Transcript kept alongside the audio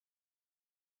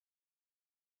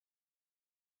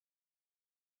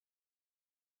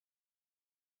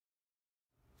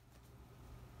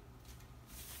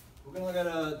We're going to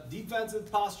look at a defensive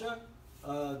posture,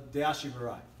 deashi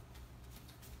harai.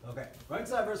 Okay, right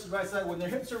side versus right side. When their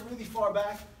hips are really far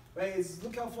back, right,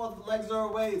 look how far the legs are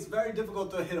away. It's very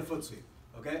difficult to hit a foot sweep.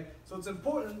 Okay, so it's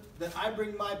important that I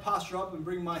bring my posture up and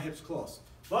bring my hips close.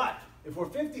 But if we're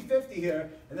 50-50 here,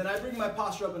 and then I bring my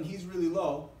posture up and he's really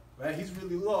low, right? He's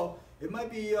really low. It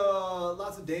might be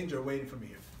lots of danger waiting for me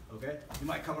here. Okay, he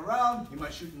might come around. He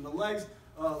might shoot in the legs.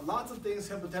 Lots of things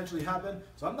can potentially happen.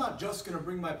 So I'm not just going to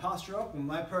bring my posture up when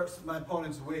my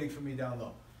opponent's waiting for me down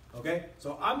low. Okay,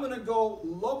 so I'm going to go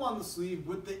low on the sleeve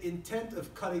with the intent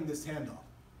of cutting this hand off.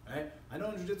 Right? I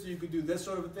know in jiu-jitsu you could do this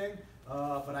sort of a thing,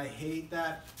 but I hate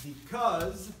that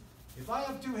because if I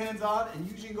have two hands on and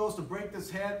Eugene goes to break this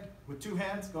hand with two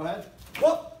hands, go ahead.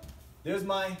 Whoop! There's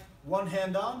my one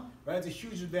hand on. Right? It's a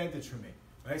huge advantage for me.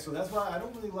 Right? So that's why I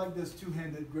don't really like this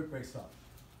two-handed grip break stuff.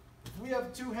 If we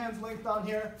have two hands linked on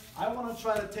here, I want to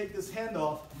try to take this hand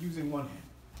off using one hand.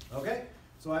 Okay?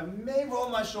 So I may roll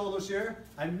my shoulders here.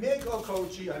 I may go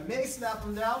kochi. I may snap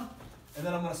them down. And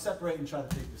then I'm going to separate and try to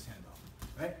take this hand off.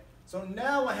 Right? So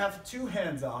now I have two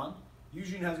hands on.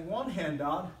 Eugene has one hand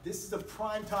on. This is the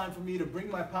prime time for me to bring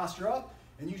my posture up.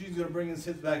 And Eugene's going to bring his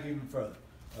hips back even further.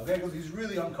 Okay? Because he's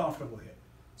really uncomfortable here.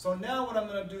 So now what I'm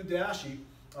going to do deashi,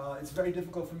 it's very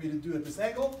difficult for me to do at this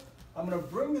angle. I'm going to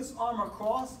bring this arm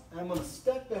across, and I'm going to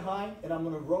step behind, and I'm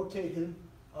going to rotate him,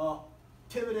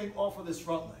 pivoting off of this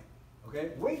front leg.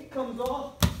 Okay? Weight comes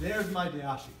off, there's my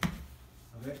deashi.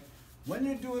 Okay? When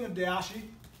you're doing a deashi,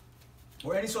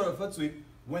 or any sort of foot sweep,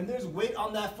 when there's weight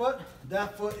on that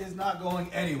foot is not going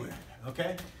anywhere.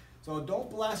 Okay? So don't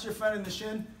blast your friend in the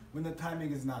shin when the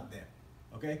timing is not there.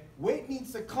 Okay? Weight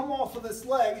needs to come off of this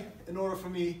leg in order for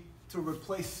me to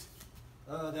replace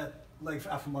that leg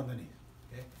out from underneath.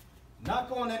 Okay? Not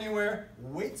going anywhere,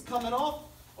 weight's coming off,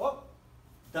 oh,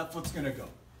 that foot's gonna go,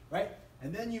 right?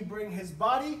 And then you bring his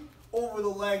body over the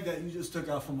leg that you just took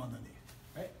out from underneath,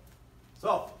 right?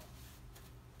 So,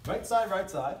 right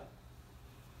side,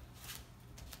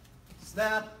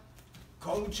 snap,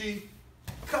 kochi,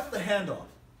 cut the hand off,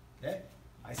 okay?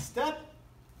 I step,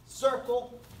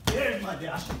 circle, there's my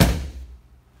deashi.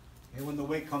 Okay, when the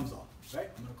weight comes off, right?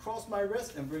 I'm gonna cross my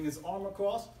wrist and bring his arm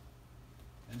across,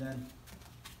 and then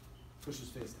push his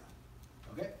face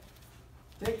down, okay?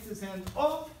 Takes his hand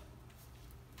off.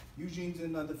 Eugene's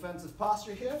in a defensive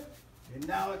posture here. And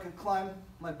now I can climb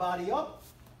my body up.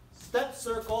 Step,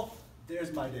 circle,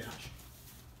 there's my deashi,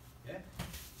 okay?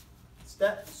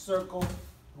 Step, circle,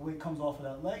 the weight comes off of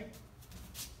that leg.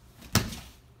 Deashi,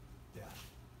 okay?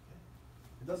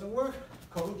 If it doesn't work,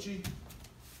 kochi,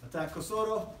 attack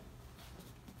kosoto,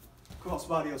 cross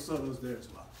body osoto is there as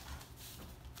well.